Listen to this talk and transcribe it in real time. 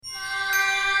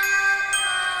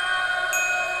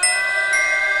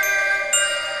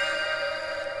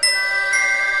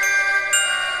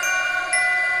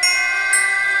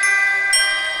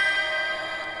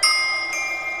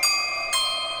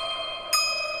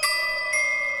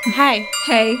Hi,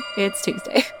 Hey, it's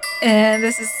Tuesday. and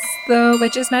this is the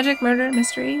Witches, Magic, Murder, and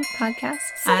Mystery podcast.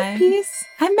 Side piece.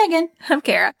 I'm Megan. I'm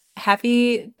Kara.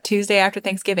 Happy Tuesday after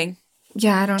Thanksgiving.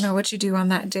 Yeah, I don't know what you do on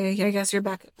that day. I guess you're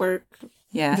back at work.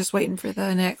 Yeah. I'm just waiting for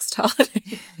the next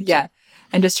holiday. Yeah.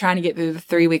 I'm just trying to get through the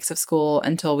 3 weeks of school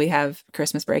until we have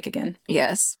Christmas break again.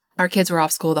 Yes. Our kids were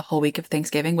off school the whole week of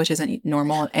Thanksgiving, which isn't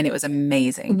normal, and it was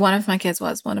amazing. One of my kids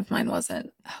was, one of mine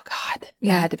wasn't. Oh, God.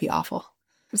 Yeah. That had to be awful.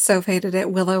 So hated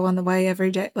it. Willow on the way every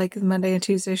day, like Monday and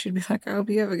Tuesday, she'd be like, I hope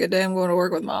you have a good day. I'm going to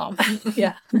work with mom.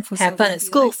 Yeah. Was Have so fun happy, at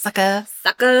school, like, sucker.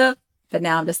 Sucker. But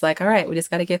now I'm just like, all right, we just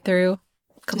got to get through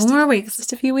Couple more weeks.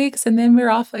 just a few weeks, and then we're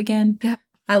off again. Yep.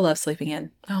 I love sleeping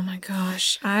in. Oh my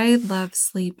gosh. I love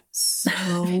sleep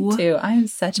so Too. I am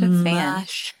such a fan.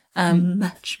 much.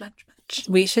 Much.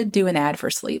 We should do an ad for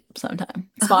sleep sometime.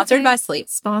 Sponsored Okay. by Sleep.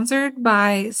 Sponsored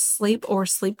by sleep or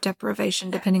sleep deprivation,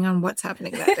 depending on what's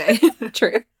happening that day.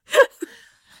 True.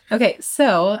 Okay,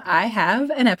 so I have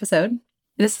an episode.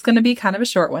 This is going to be kind of a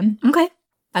short one. Okay.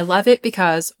 I love it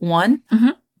because, one,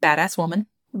 Mhm. badass woman.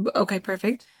 Okay,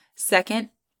 perfect. Second,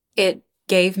 it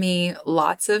gave me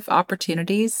lots of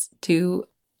opportunities to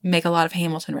make a lot of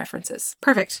Hamilton references.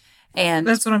 Perfect. And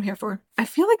That's what I'm here for. I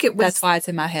feel like it was that's why it's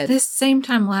in my head. this same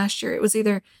time last year. It was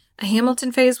either a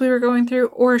Hamilton phase we were going through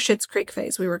or a Schitt's Creek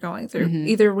phase we were going through. Mhm.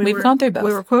 Either We've were gone through both.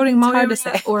 We were quoting It's Molly hard to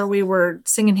Ringwald say. or we were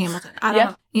singing Hamilton. I don't Yep.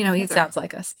 know. You know, It either. sounds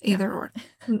like us. Either or.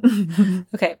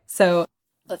 Okay, so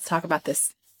let's talk about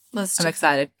this. Let's I'm do-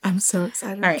 excited. I'm so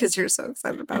excited All right. because you're so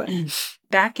excited about it.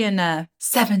 Back in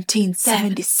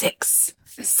 1776,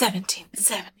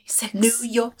 1776. New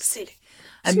York City,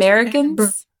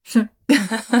 Americans.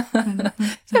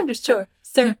 I'm just sure,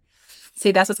 sir.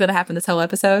 See, that's what's going to happen this whole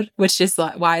episode, which is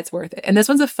like why it's worth it. And this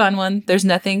one's a fun one. There's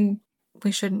nothing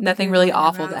We shouldn't. really worrying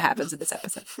awful about that it. happens in this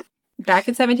episode. Back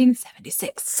in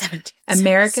 1776,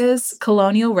 America's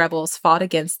colonial rebels fought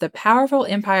against the powerful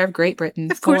Empire of Great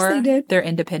Britain Of course for they did. their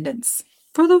independence.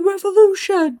 For the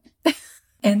revolution.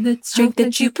 And the strength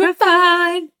that you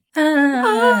provide.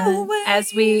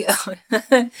 As we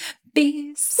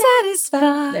be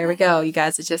satisfied. There we go, you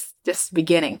guys. It's just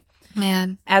beginning.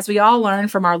 Man. As we all learned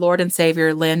from our Lord and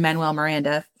Savior, Lin-Manuel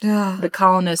Miranda, the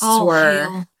colonists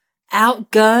were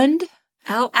outgunned,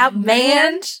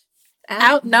 outmanned,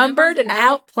 outnumbered, and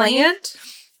outplanned.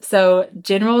 So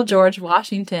General George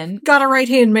Washington, Got a right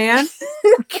hand, man.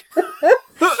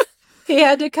 he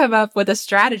had to come up with a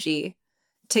strategy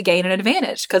to gain an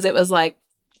advantage because it was like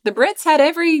the Brits had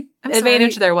every I'm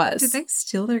advantage sorry. there was. Did they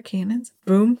steal their cannons?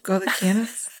 Boom, go the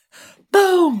cannons.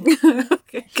 Boom!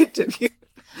 Okay, continue.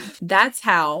 That's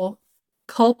how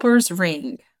Culper's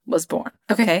Ring was born.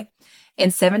 Okay. Okay. In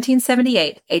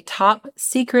 1778, a top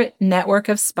secret network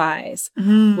of spies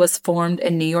Was was formed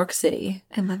in New York City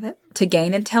I love it. to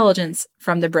gain intelligence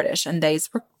from the British, and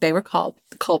they were called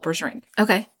the Culper's Ring.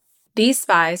 Okay. These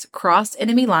spies crossed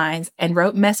enemy lines and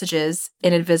wrote messages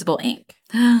in invisible ink.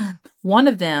 One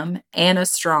of them, Anna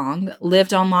Strong,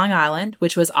 lived on Long Island,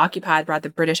 which was occupied by the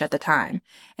British at the time,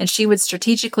 and she would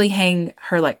strategically hang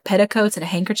her like petticoats and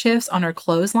handkerchiefs on her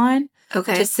clothesline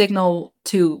Okay. to signal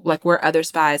to like where other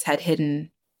spies had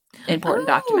hidden important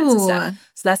documents and stuff.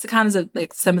 So that's the kinds of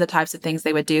like some of the types of things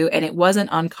they would do, and it wasn't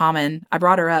uncommon. I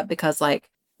brought her up because like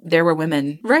there were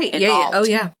women Right. Yeah. involved. Oh,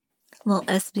 yeah. Little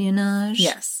espionage.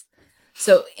 Yes.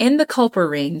 So in the Culper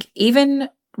Ring, even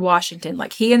Washington,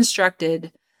 like he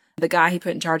instructed the guy he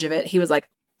put in charge of it. He was like,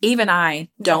 even I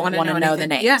don't want to know the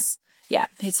anything. names. Yeah.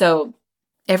 So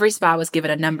every spy was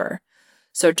given a number.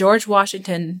 So George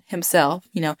Washington himself,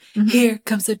 Mhm. here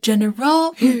comes the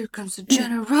general. Here comes the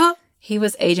general. He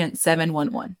was Agent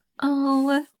 711.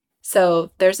 Oh, So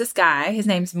there's this guy. His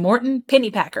name's Morton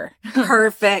Pennypacker.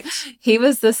 perfect. He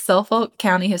was the Suffolk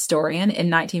County historian in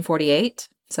 1948.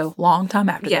 So long time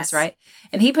after Yes. this, right?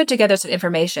 And he put together some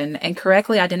information and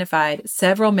correctly identified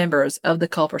several members of the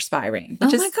Culper spy ring,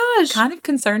 which Oh is my gosh. kind of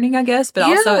concerning, I guess. But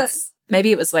also, Yeah.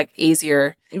 maybe it was like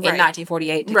easier in Right.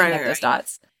 1948 to Right, connect right, those right.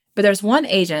 dots. But there's one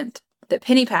agent that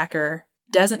Pennypacker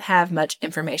doesn't have much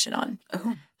information on.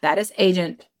 Oh. That is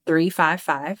Agent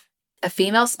 355, a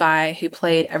female spy who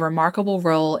played a remarkable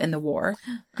role in the war,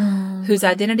 whose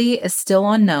identity is still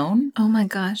unknown. Oh my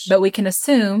gosh. But we can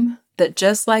assume that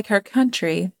just like her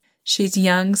country, she's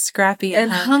young, scrappy,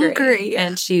 and hungry.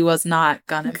 And she was not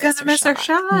going to miss her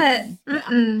shot. Mm-mm.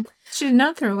 Mm-mm. She did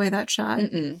not throw away that shot.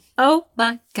 Mm-mm. Oh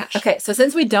my gosh. Okay, so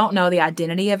since we don't know the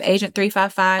identity of Agent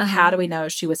 355, Uh-huh. how do we know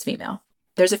she was female?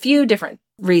 There's a few different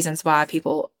reasons why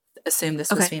people assume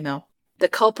this was Okay. female. The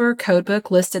Culper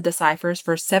Codebook listed the ciphers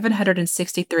for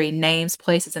 763 names,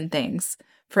 places, and things.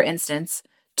 For instance,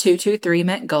 223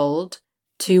 meant gold,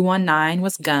 219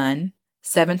 was gun,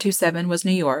 727 was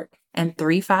New York, and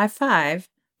 355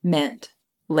 meant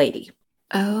lady.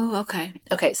 Oh, okay.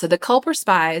 Okay, so the Culper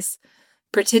spies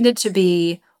pretended to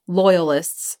be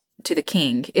loyalists to the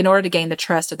king in order to gain the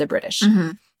trust of the British.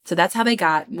 Mm-hmm. So that's how they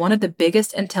got one of the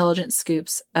biggest intelligence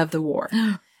scoops of the war.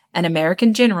 An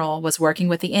American general was working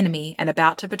with the enemy and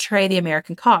about to betray the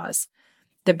American cause.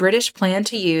 The British planned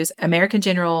to use American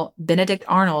General Benedict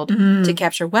Arnold to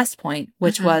capture West Point,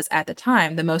 which was, at the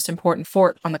time, the most important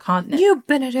fort on the continent. You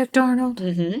Benedict Arnold.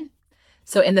 Mm-hmm.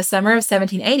 So in the summer of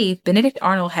 1780, Benedict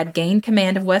Arnold had gained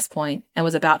command of West Point and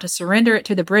was about to surrender it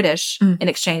to the British in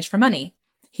exchange for money.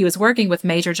 He was working with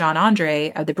Major John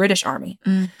Andre of the British Army.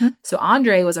 Mm-hmm. So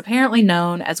Andre was apparently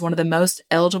known as one of the most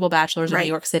eligible bachelors in New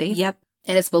York City. Yep.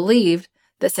 And it's believed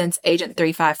that since Agent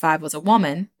 355 was a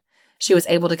woman, she was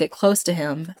able to get close to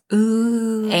him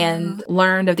and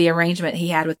learned of the arrangement he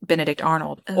had with Benedict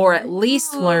Arnold, or at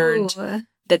least learned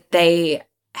that they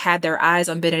had their eyes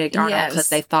on Benedict Arnold because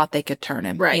they thought they could turn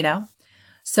him, you know?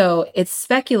 So it's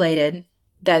speculated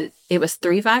that it was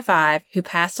 355 who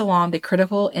passed along the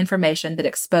critical information that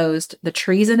exposed the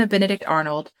treason of Benedict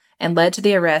Arnold and led to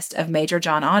the arrest of Major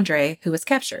John Andre, who was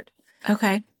captured.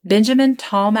 Okay. Benjamin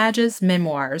Talmadge's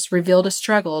memoirs revealed a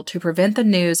struggle to prevent the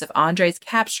news of Andre's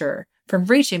capture from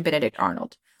reaching Benedict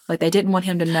Arnold. Like, they didn't want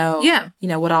him to know, you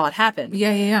know, what all had happened.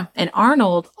 Yeah. And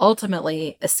Arnold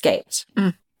ultimately escaped.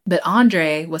 But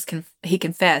Andre he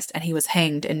confessed, and he was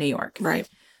hanged in New York. Right.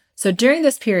 So during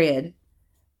this period,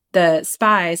 the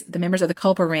spies, the members of the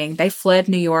Culper Ring, they fled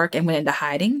New York and went into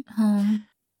hiding.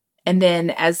 And then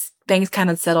as things kind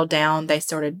of settled down, they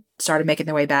started making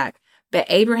their way back. But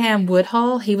Abraham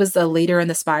Woodhull, he was the leader in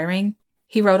the spy ring.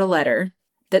 He wrote a letter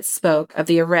that spoke of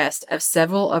the arrest of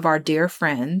several of our dear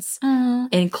friends,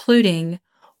 including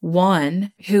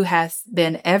one who has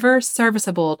been ever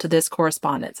serviceable to this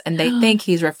correspondence. And they think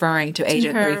he's referring to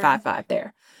Agent 355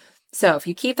 there. So if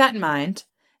you keep that in mind,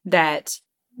 that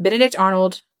Benedict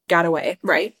Arnold got away.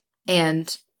 Right.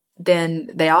 And then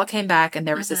they all came back and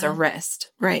there was this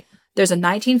arrest. Right. There's a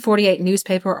 1948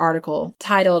 newspaper article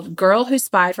titled "Girl Who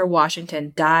Spied for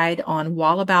Washington Died on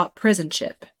Wallabout Prison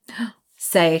Ship.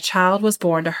 Say child was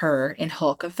born to her in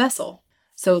hulk of vessel."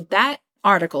 So that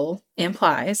article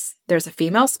implies there's a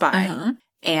female spy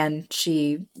and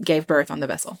she gave birth on the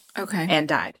vessel. Okay. And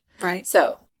died. Right.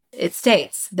 So it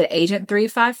states that Agent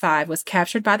 355 was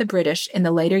captured by the British in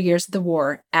the later years of the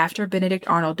war after Benedict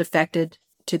Arnold defected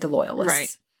to the Loyalists.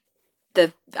 Right.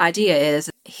 The idea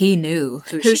is he knew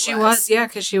who she was. Yeah,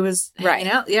 because she was hanging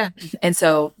out. Yeah. And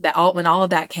so when all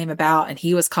of that came about and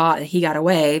he was caught and he got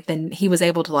away, then he was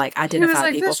able to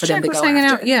identify people for them to go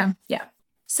after. Yeah. Yeah.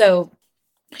 So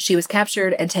she was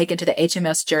captured and taken to the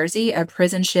HMS Jersey, a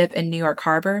prison ship in New York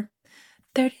Harbor.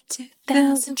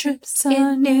 32,000 troops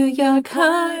in New York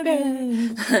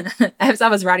Harbor. As I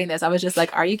was writing this, I was just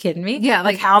like, are you kidding me? Yeah.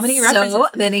 Like how many references? So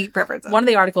many references. One of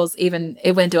the articles it went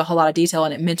into a whole lot of detail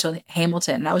and it mentioned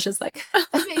Hamilton. And I was just like,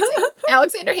 amazing.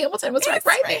 Alexander Hamilton was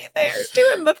right there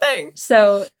doing the thing.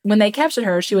 So when they captured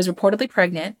her, she was reportedly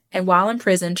pregnant. And while in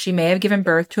prison, she may have given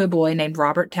birth to a boy named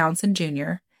Robert Townsend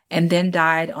Jr. and then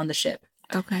died on the ship.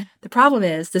 Okay. The problem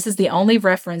is this is the only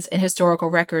reference in historical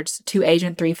records to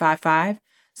Agent 355,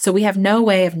 so we have no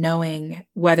way of knowing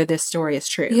whether this story is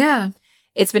true. Yeah.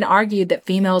 It's been argued that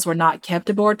females were not kept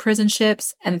aboard prison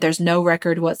ships and that there's no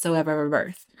record whatsoever of a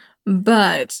birth.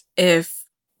 But if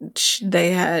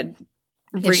they had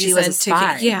if she was a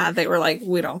spy, they were like,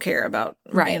 we don't care about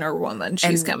man or woman.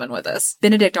 She's coming with us.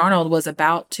 Benedict Arnold was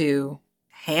about to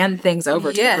hand things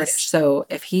over to the British. So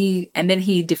then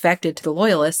he defected to the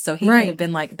Loyalists, so he could have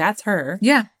been like, that's her.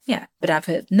 Yeah. Yeah. But I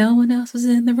put, no one else was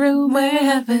in the room where it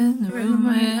happened, the room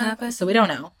where it happened. So we don't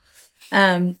know.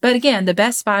 But again, the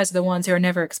best spies are the ones who are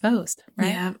never exposed, right?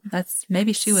 Yeah.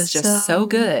 Maybe she was just so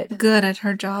good. Good at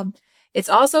her job. It's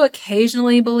also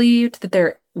occasionally believed that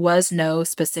there was no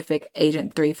specific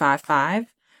Agent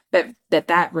 355, but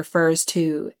that refers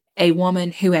to a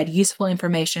woman who had useful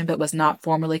information but was not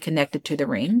formally connected to the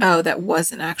ring. Oh, that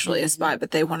wasn't actually a spy,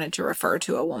 but they wanted to refer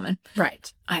to a woman.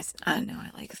 Right. I know.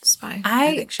 I like the spy.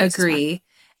 I think agree.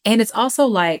 And it's also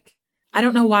like, I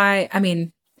don't know why. I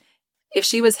mean, if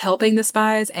she was helping the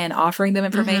spies and offering them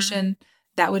information,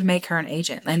 that would make her an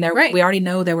agent. And we already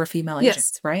know there were female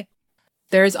agents, right?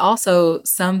 There's also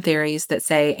some theories that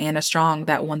say Anna Strong,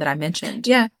 that one that I mentioned,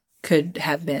 could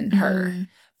have been her.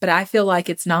 But I feel like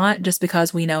it's not just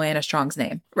because we know Anna Strong's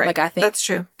name. Right. Like, I think that's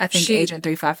true. I think Agent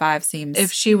 355 seems...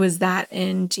 If she was that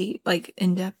in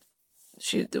depth,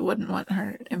 she wouldn't want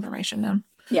her information known.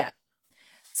 Yeah.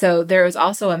 So there was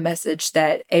also a message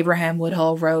that Abraham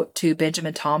Woodhull wrote to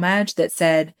Benjamin Talmadge that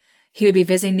said he would be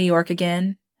visiting New York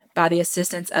again, by the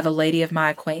assistance of a lady of my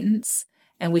acquaintance,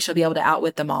 and we shall be able to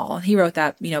outwit them all. He wrote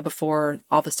that, before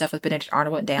all the stuff with Benedict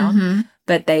Arnold went down. Mm-hmm.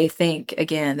 But they think,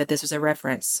 again, that this was a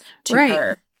reference to Right.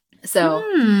 her. So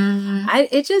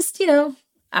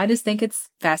I just think it's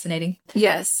fascinating.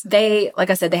 Yes. They, like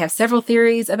I said, they have several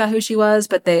theories about who she was,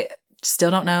 but they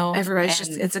still don't know. Everybody's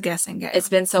And it's a guessing game. it's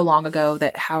been so long ago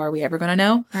that how are we ever going to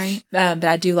know? right. But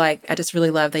I just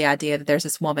really love the idea that there's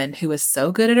this woman who was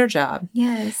so good at her job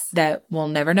Yes. that we'll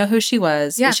never know who she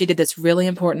was. Yeah. But she did this really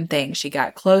important thing. She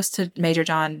got close to Major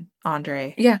John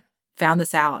Andre, Yeah. found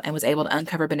this out, and was able to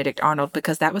uncover Benedict Arnold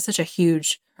because that was such a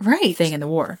huge Right. thing in the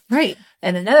war. Right.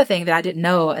 And another thing that I didn't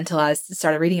know until I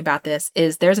started reading about this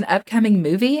is there's an upcoming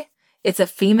movie. It's a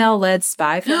female-led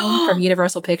spy film from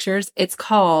Universal Pictures. It's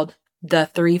called The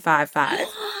 355.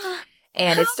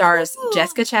 And it stars cool.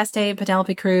 Jessica Chastain,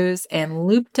 Penelope Cruz, and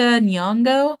Lupita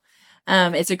Nyong'o.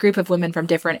 It's a group of women from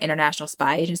different international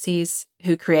spy agencies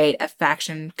who create a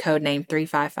faction codenamed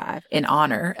 355 in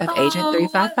honor of Agent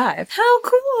 355. How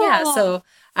cool. Yeah, so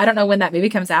I don't know when that movie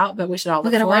comes out, but we should all we're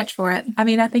look going to for watch it. for it. I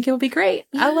mean, I think it would be great.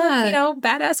 I Yeah. love,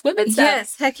 badass women stuff.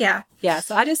 Yes. Heck yeah. Yeah,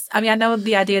 so I know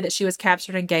the idea that she was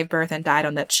captured and gave birth and died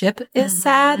on that ship is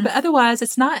sad, but otherwise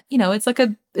it's not, it's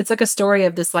like a story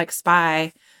of this like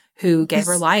spy who gave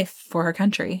her life for her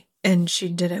country. And she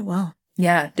did it well.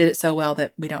 Yeah, did it so well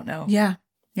that we don't know. Yeah.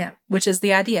 Yeah, which is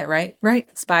the idea, right? Right.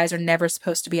 Spies are never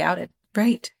supposed to be outed,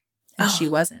 Right. and Oh. she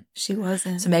wasn't. She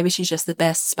wasn't. So maybe she's just the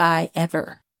best spy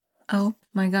ever. Oh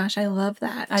my gosh. I love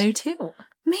that. I do too.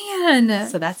 Man.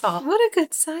 So that's all. What a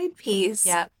good side piece.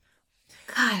 Yeah.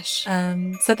 Gosh.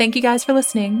 So thank you guys for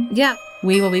listening. Yeah.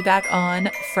 We will be back on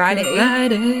Friday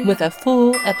Friday. with a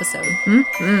full episode.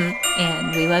 Mm-hmm.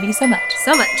 And we love you so much.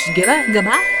 So much.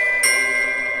 Goodbye.